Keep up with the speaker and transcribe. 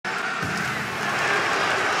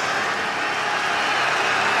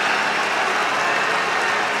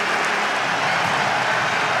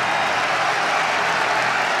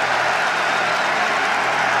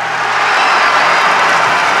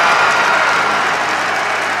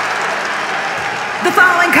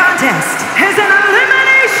contest is an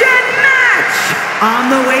elimination match on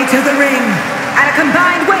the way to the ring at a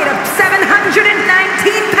combined weight of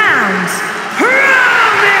 719 pounds.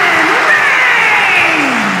 Roman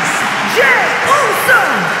Reigns, Jey Uso,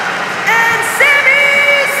 and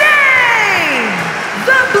Samy Zyan,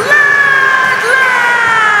 the Bloodline.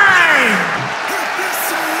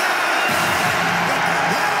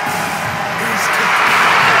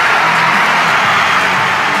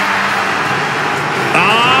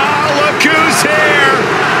 Look who's here!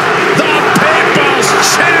 The People's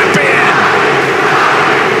Champion!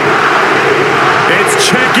 It's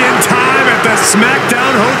check-in time at the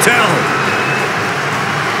SmackDown Hotel.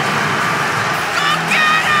 Go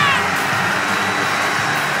get it!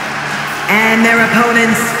 And their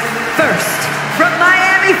opponents, first from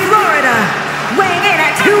Miami, Florida, weighing in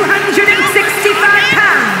at 265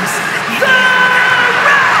 pounds, The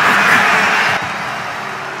Rock!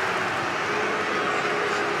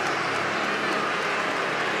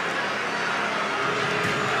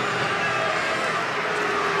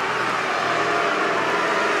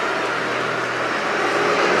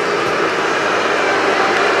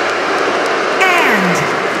 And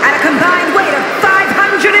at a combined weight of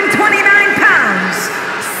 529 pounds,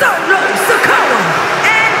 Sikoa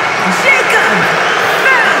and Jacob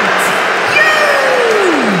Fatu,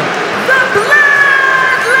 the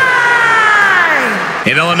Bloodline!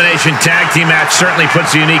 An elimination tag team match certainly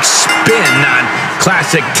puts a unique spin on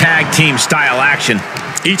classic tag team style action.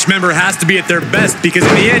 Each member has to be at their best because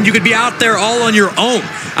in the end, you could be out there all on your own.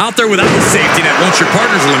 Out there without the safety net once your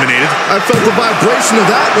partner's eliminated. I felt the vibration of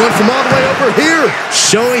that one from all the way over here.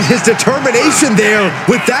 Showing his determination there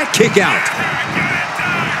with that kick out.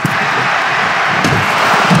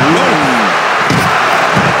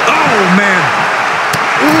 Oh, man.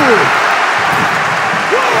 Ooh.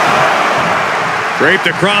 Draped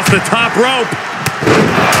across the top rope.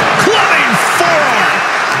 Clubbing forearm.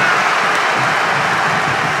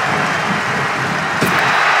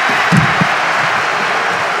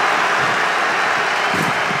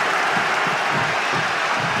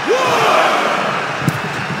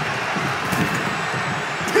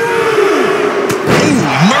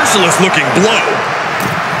 Merciless looking blow.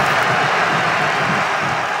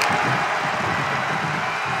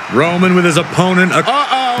 Roman with his opponent.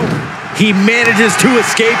 He manages to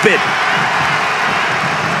escape it.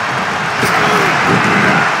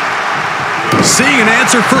 Seeing an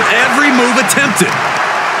answer for every move attempted.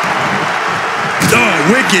 Oh,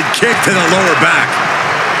 wicked kick to the lower back.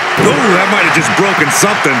 Oh, that might have just broken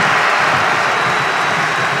something.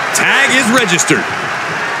 Tag is registered.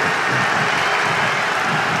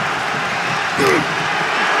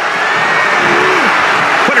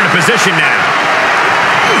 Put her in position now.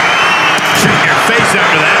 Shoot your face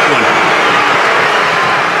after that one.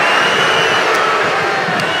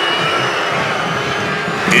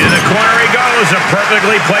 Into the corner he goes, a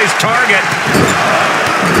perfectly placed target.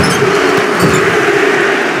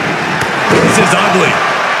 This is ugly.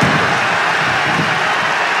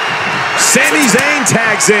 Samy Zyan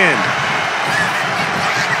tags in.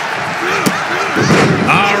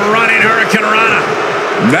 A running Hurricane Rana.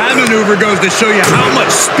 That maneuver goes to show you how much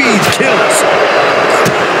speed kills.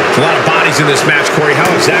 A lot of bodies in this match, Corey. How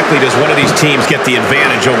exactly does one of these teams get the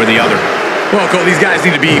advantage over the other? Well, Cole, these guys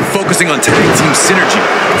need to be focusing on tag team synergy,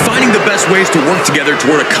 finding the best ways to work together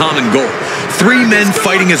toward a common goal. 3 men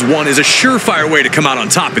fighting as one is a surefire way to come out on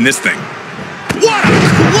top in this thing. What a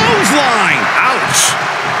clothesline! Ouch!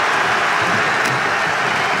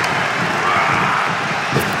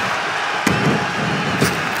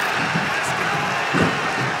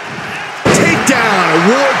 Takedown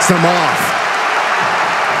wards him off.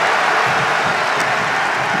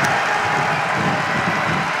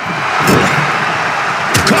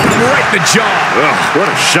 Right in the jaw. Ugh, what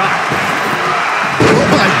a shot. Oh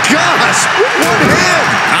my gosh, what hit?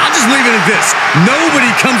 I'll just leave it at this. Nobody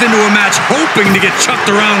comes into a match hoping to get chucked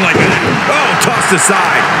around like that. Oh, tossed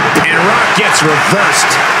aside. And Rock gets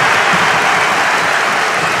reversed.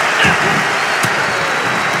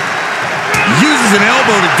 Uses an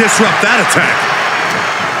elbow to disrupt that attack.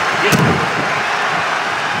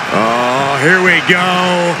 Oh, here we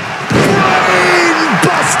go.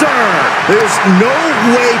 Brainbuster! There's no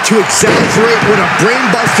way to exaggerate what a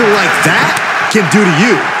brainbuster like that can do to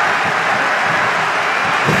you.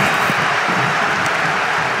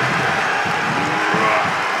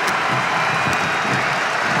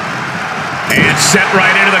 And set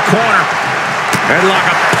right into the corner. Headlock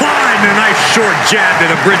applied and a nice short jab to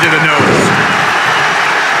the bridge of the nose.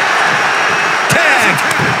 Tag!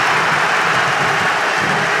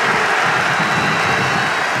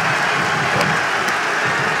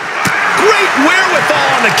 Great wherewithal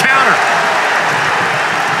on on the counter.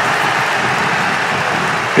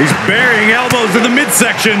 He's burying elbows in the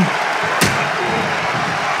midsection.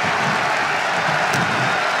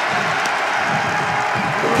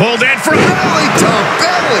 Pulled in for belly to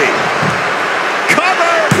belly.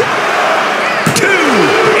 Cover. 2.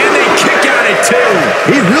 And they kick out at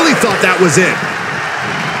 2. He really thought that was it.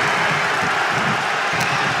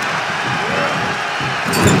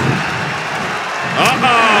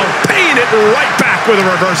 Uh-oh. Paying it right back with a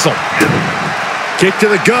reversal. Kick to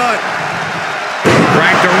the gut.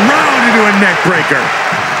 Cracked around into a neck breaker.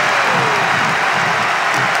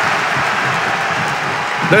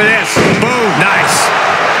 Look at this. Boom. Nice.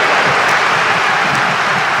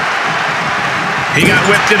 He got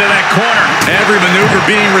whipped into that corner. Every maneuver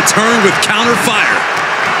being returned with counter fire.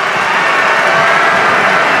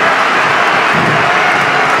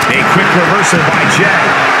 A quick reversal by Jey.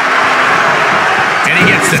 And he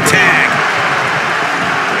gets the tag.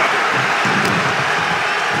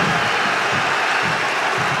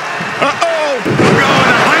 Uh-oh! Going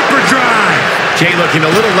to hyperdrive. Jey looking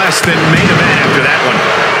a little less than main event after that one.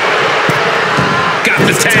 Got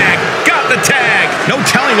the tag. Got the tag. No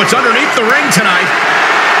telling what's underneath the ring tonight.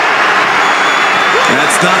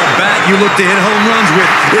 That's not a bat you look to hit home runs with.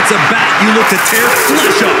 It's a bat you look to tear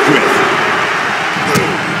flesh off with.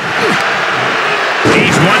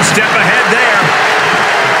 He's one step ahead there.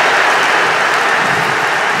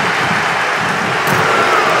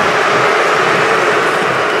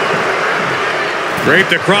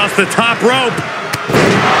 Draped across the top rope.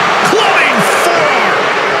 Clubbing forearm.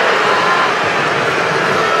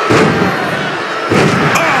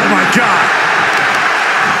 Oh, my God.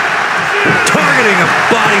 Targeting a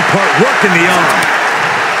body part, working the arm.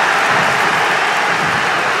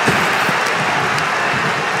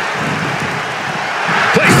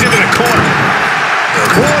 Placed into the corner.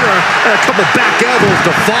 Corner and a couple back elbows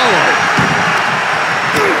to follow.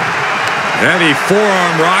 Heavy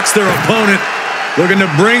forearm rocks their opponent. Looking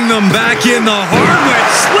to bring them back in the hard way.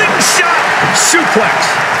 Slingshot suplex.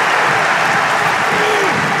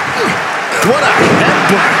 What a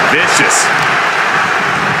headbutt. Vicious.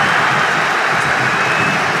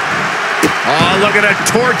 Oh, look at a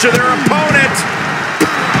torture their opponent.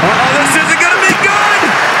 Oh, this isn't going to be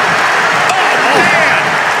good. Oh, man.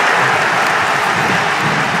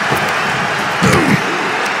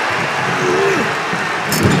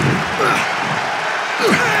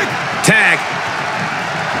 Tag.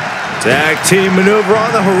 Tag team maneuver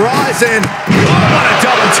on the horizon. Oh, what a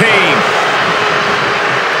double team.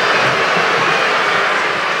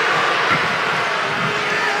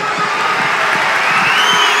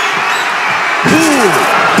 Boom!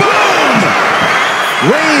 Boom!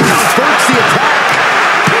 Reigns starts the attack.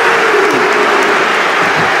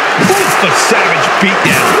 Oof, a savage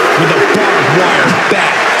beatdown with a barbed wire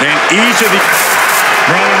bat. And each of the...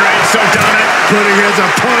 Roman Reigns so dominant. Putting his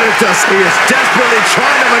opponent to sleep. He is desperately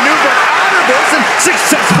trying to maneuver out of this and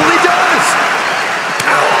successfully does.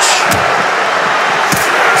 Ouch.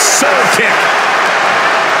 Soul kick.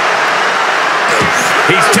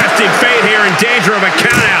 He's testing fate here, in danger of a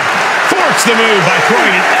countout. Forks the move by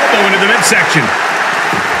throwing an elbow into the midsection.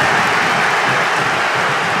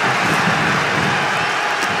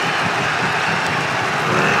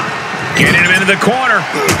 Getting him into the corner.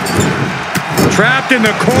 Trapped in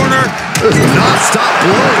the corner. Non-stop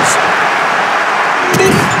blows.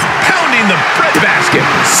 Pounding the breadbasket.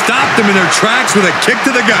 Stopped them in their tracks with a kick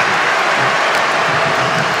to the gut.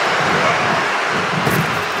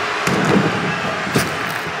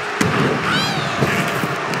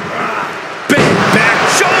 Big back,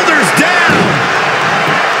 shoulders down.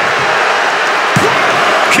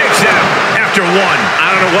 Kicks out after 1.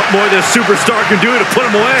 I don't know what more this superstar can do to put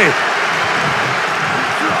him away.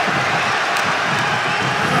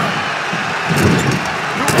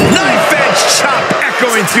 Knife edge chop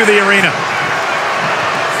echoing through the arena.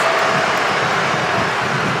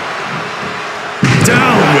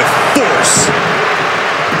 Down with force.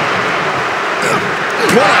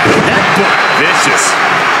 What a headbutt. Vicious.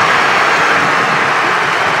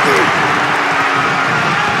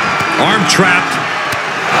 Arm trapped.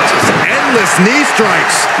 Endless knee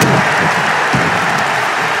strikes.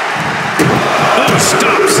 Oh,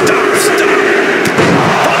 stop, stop, stop.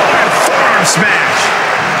 Oh, and forearm smash.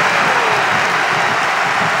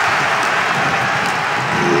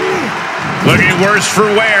 Looking worse for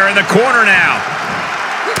wear in the corner now.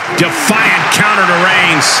 Defiant counter to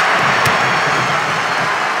Reigns.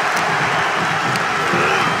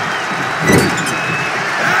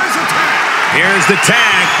 Here's the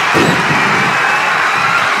tag.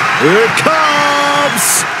 Here it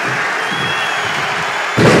comes.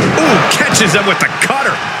 Ooh, catches finishes him with the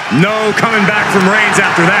cutter. No coming back from Reigns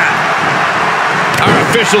after that. Our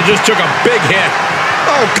official just took a big hit.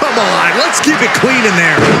 Oh, come on. Let's keep it clean in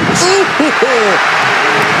there. Ooh.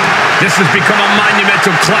 This has become a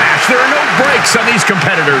monumental clash. There are no breaks on these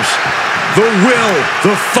competitors. The will,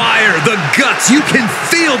 the fire, the guts. You can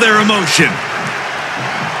feel their emotion.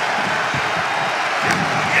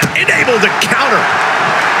 Enabled to counter.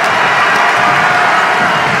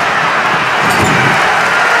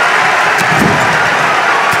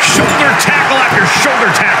 Shoulder tackle after shoulder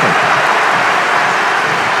tackle.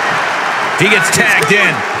 He gets tagged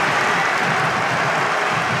in.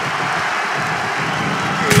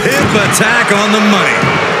 Hip attack on the money.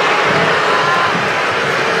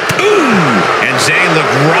 Ooh! And Zayn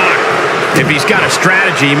looked rocked. If he's got a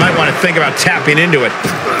strategy, you might want to think about tapping into it.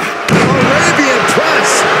 Arabian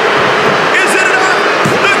press. Is it enough?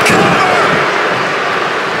 The cover!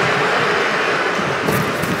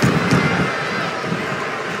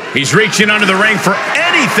 He's reaching under the ring for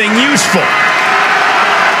anything useful.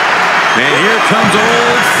 And here comes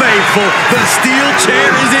Old Faithful. The steel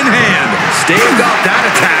chair is in hand. Staved off that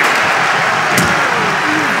attack.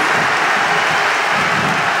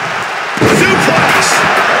 Suplex!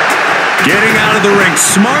 Getting out of the ring.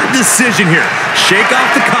 Smart decision here. Shake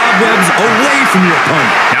off the cobwebs away from your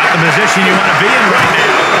opponent. Not the position you want to be in right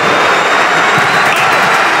now.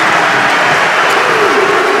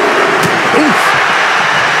 Oof.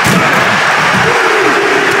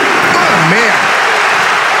 Oh, man.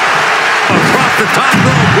 Across the top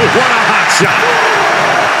rope. What a hot shot.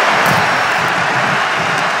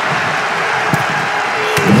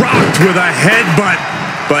 Rocked with a headbutt,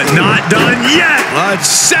 but not done yet. A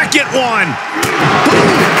second one.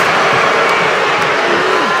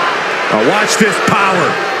 Oh, watch this power.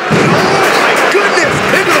 Oh, my goodness.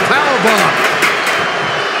 Into the powerbomb.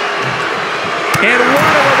 And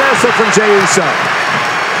what a reversal from Jey Uso.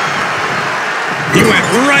 He went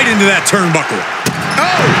right into that turnbuckle.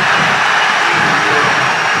 Oh.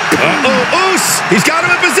 Oos! He's got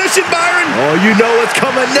him in position, Byron. Oh, you know what's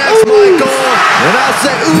coming next, Michael. And I'll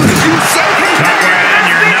say, Oos, you say Somewhere on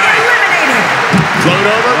your knife. Float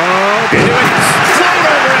over. Into it. Float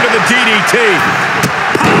over into the DDT.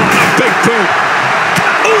 A big boot.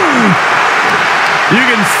 Ooh! You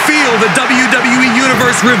can feel the WWE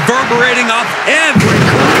Universe reverberating off every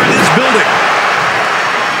corner of this building.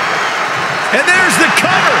 And there's the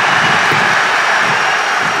cover.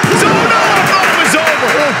 Oh, no! I thought it was over.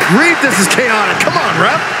 Oh, grief, this is chaotic. Come on,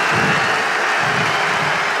 ref.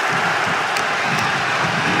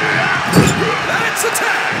 That's a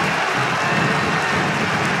tag.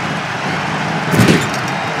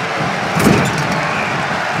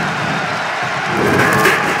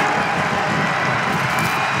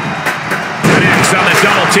 Next on the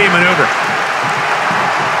double team maneuver.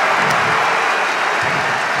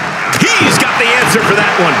 He's got the answer for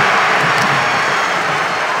that one.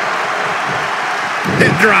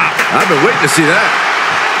 Hip drop. I've been waiting to see that.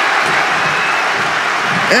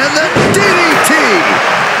 And the DDT.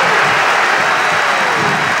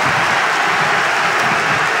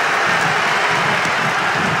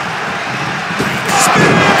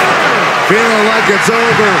 Feeling like it's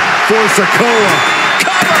over for Sikoa.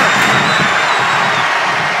 Cover.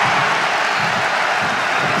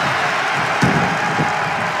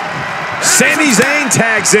 Samy Zayn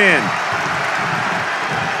tags in.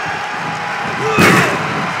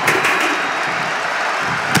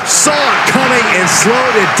 Saw it coming and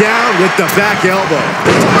slowed it down with the back elbow.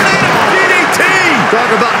 DDT!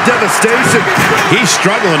 Talk about devastation. He's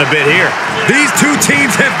struggling a bit here. These two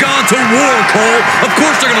teams have gone to war, Cole. Of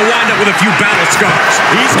course they're going to wind up with a few battle scars.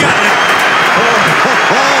 He's got it.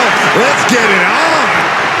 Let's get it on.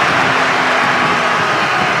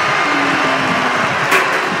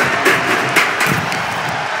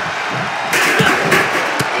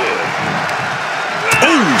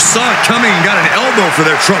 Oh, saw it coming and got an elbow for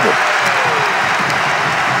their trouble.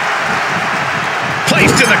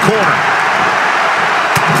 Placed in the corner.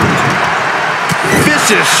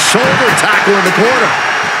 Vicious shoulder tackle in the corner.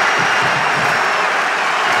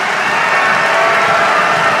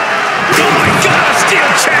 Oh my God, a steel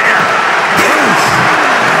chair!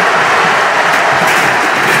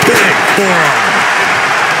 Big forearm.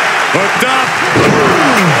 Hooked up.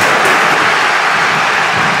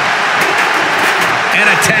 And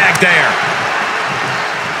a tag there.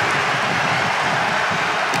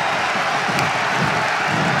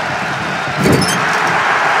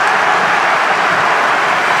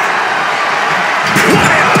 What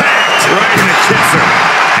impact! Right in the kisser.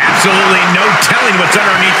 Absolutely no telling what's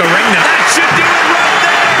underneath the ring now. That should do it right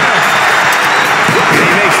there! And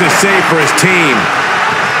he makes the save for his team.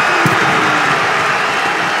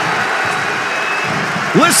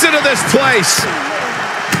 Listen to this place.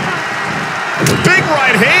 Big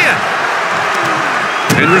right hand.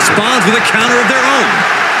 And responds with a counter of their own.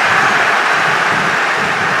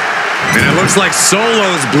 And it looks like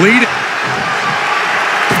Solo's bleeding.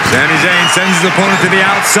 Samy Zayn sends his opponent to the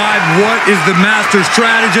outside. What is the master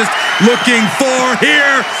strategist looking for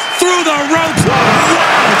here? Through the ropes.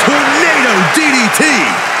 Wow, tornado DDT.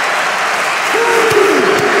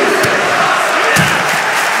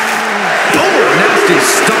 Oh, nasty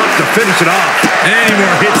stomp to finish it off. Any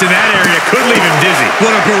more hits in that area could leave him dizzy.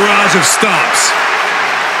 What a barrage of stomps.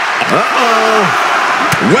 Uh-oh.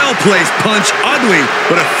 Well-placed punch, ugly,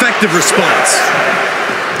 but effective response.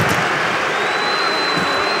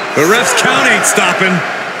 The ref's count ain't stopping.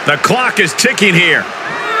 The clock is ticking here.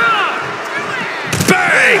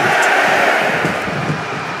 Bang!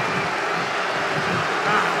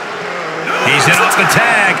 He's in off the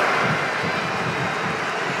tag.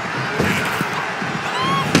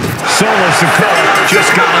 Solo Sikoa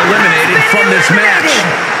just got eliminated from this match.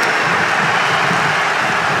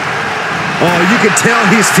 Oh, you can tell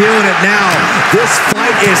he's feeling it now. This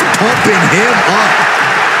fight is pumping him up.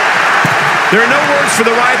 There are no words for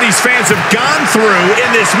the ride these fans have gone through in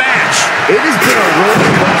this match. It has been a roller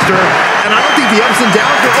coaster, and I don't think the ups and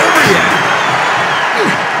downs are over yet.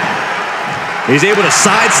 He's able to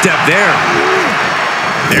sidestep there.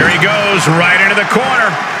 There he goes, right into the corner.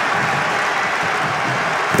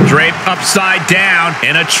 Draped upside down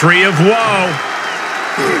in a tree of woe.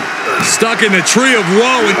 Stuck in the tree of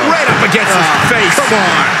woe and right up against his face. Come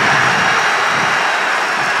on.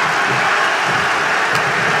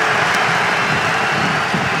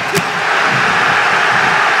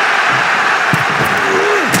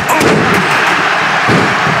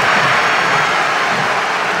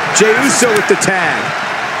 Jey Uso with the tag.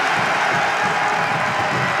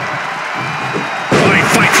 Oh, he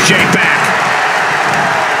fights Jey back.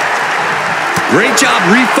 great job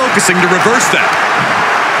refocusing to reverse that.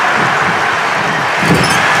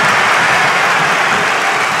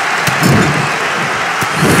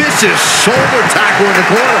 Vicious shoulder tackle in the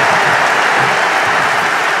corner.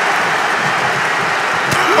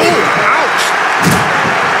 Oh, ouch.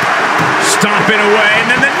 Stomping away, and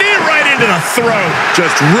then the knee right into the throat.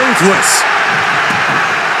 Just ruthless.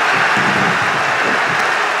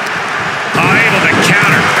 Able to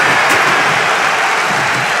counter.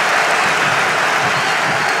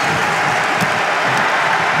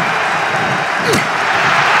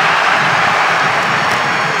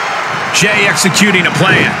 Jey executing a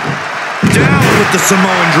plan. Down with the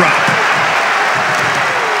Samoan drop.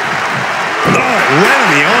 Oh, right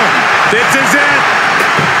on the arm. This is it.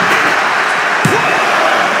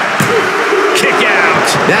 Kick out.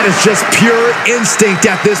 That is just pure instinct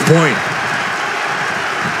at this point.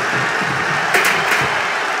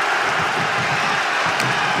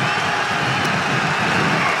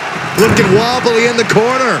 Looking wobbly in the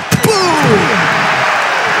corner. Boom!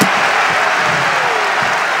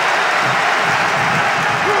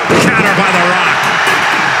 Counter by The Rock.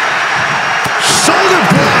 Shoulder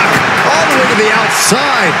block all the way to the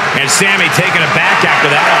outside. And Samy taking it back after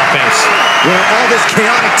that offense. Well, all this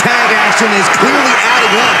chaotic tag action is clearly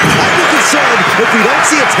adding up. I'd be concerned if we don't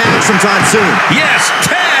see a tag sometime soon. Yes,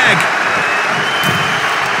 tag.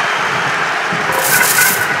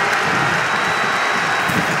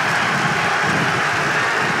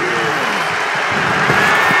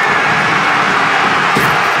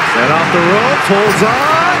 Set off the ropes, holds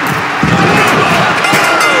on.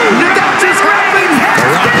 That just happened! The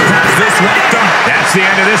Rock has this wrapped up. That's the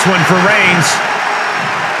end of this one for Reigns.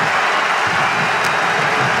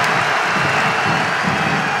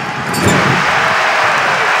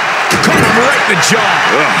 Caught him right in the jaw.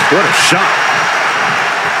 Ugh, what a shot.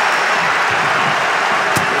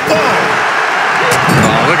 Oh,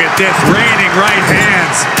 look at this. Raining right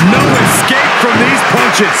hands. No escape from these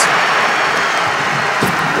punches.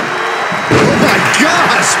 Oh my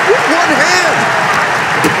gosh, with one hand.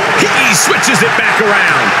 He switches it back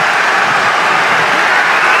around.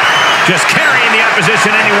 Just carrying the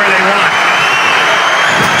opposition anywhere they want.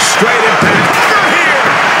 Straight impact. Over here.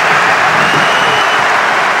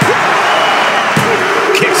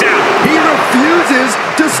 Kicks out. He refuses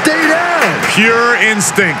to stay down. Pure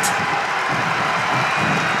instinct.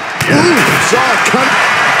 Ooh, saw it come.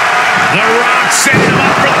 The Rock setting him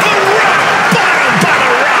up for the Rock. Bottom by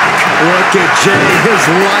The Rock. Look at Jey, his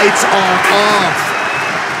lights are off.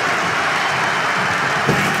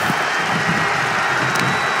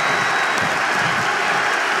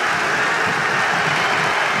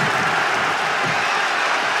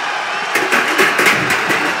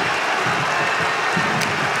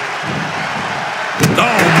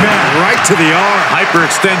 Oh man, right to the arm.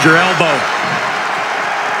 Hyperextend your elbow.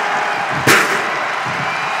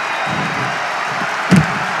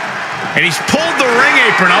 And he's pulled the ring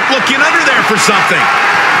apron up, looking under there for something.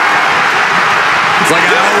 It's like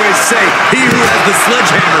I always say, he who has the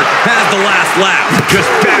sledgehammer has the last laugh.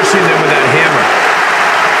 Just bashing them with that hammer.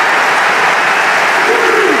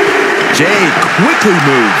 Jey quickly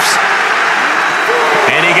moves.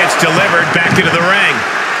 And he gets delivered back into the ring.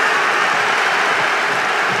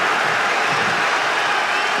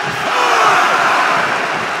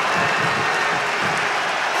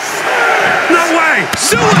 No way!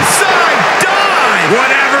 Suicide dive!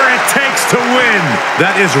 Whatever it takes to win.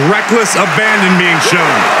 That is reckless abandon being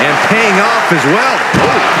shown. And paying off as well.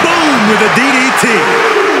 Oh, boom with a DDT.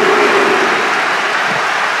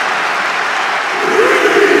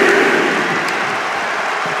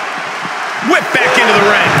 Whip back into the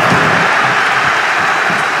ring.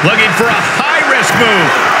 Looking for a high-risk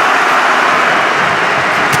move.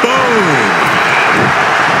 Boom.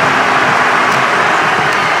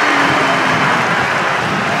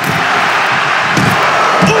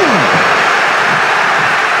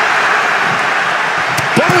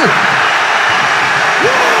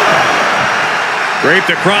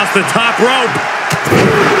 Draped across the top rope.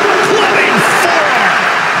 Clubbing forearm.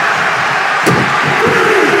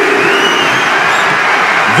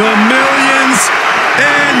 The millions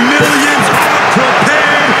and millions are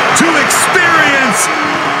prepared to experience.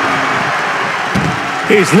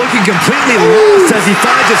 He's looking completely lost as he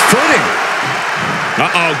finds his footing.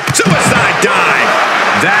 Uh-oh, suicide dive.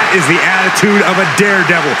 That is the attitude of a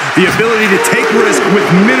daredevil. The ability to take risk with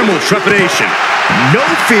minimal trepidation. No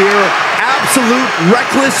fear, absolute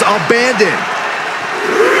reckless abandon.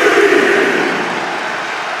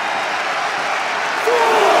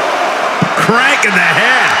 Crank in the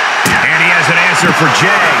head. And he has an answer for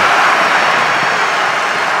Jey.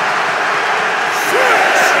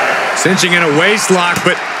 Cinching in a waist lock,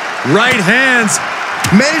 but right hands.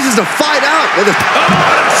 Manages to fight out with a... Oh,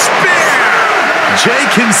 what a spear! Jey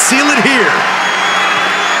can seal it here.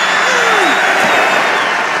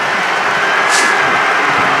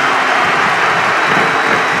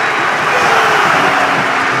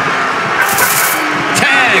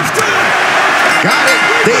 Tagged. Got it.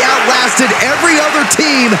 They outlasted every other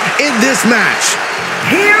team in this match.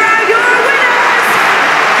 Here are your winners,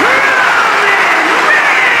 Roman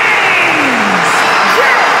Reigns,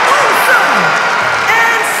 Jey Uso,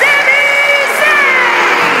 and Samy Zyan,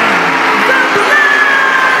 the Bloodline.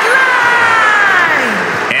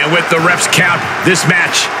 And with the ref's count, this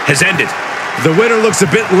match has ended. The winner looks a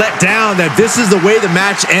bit let down that this is the way the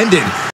match ended.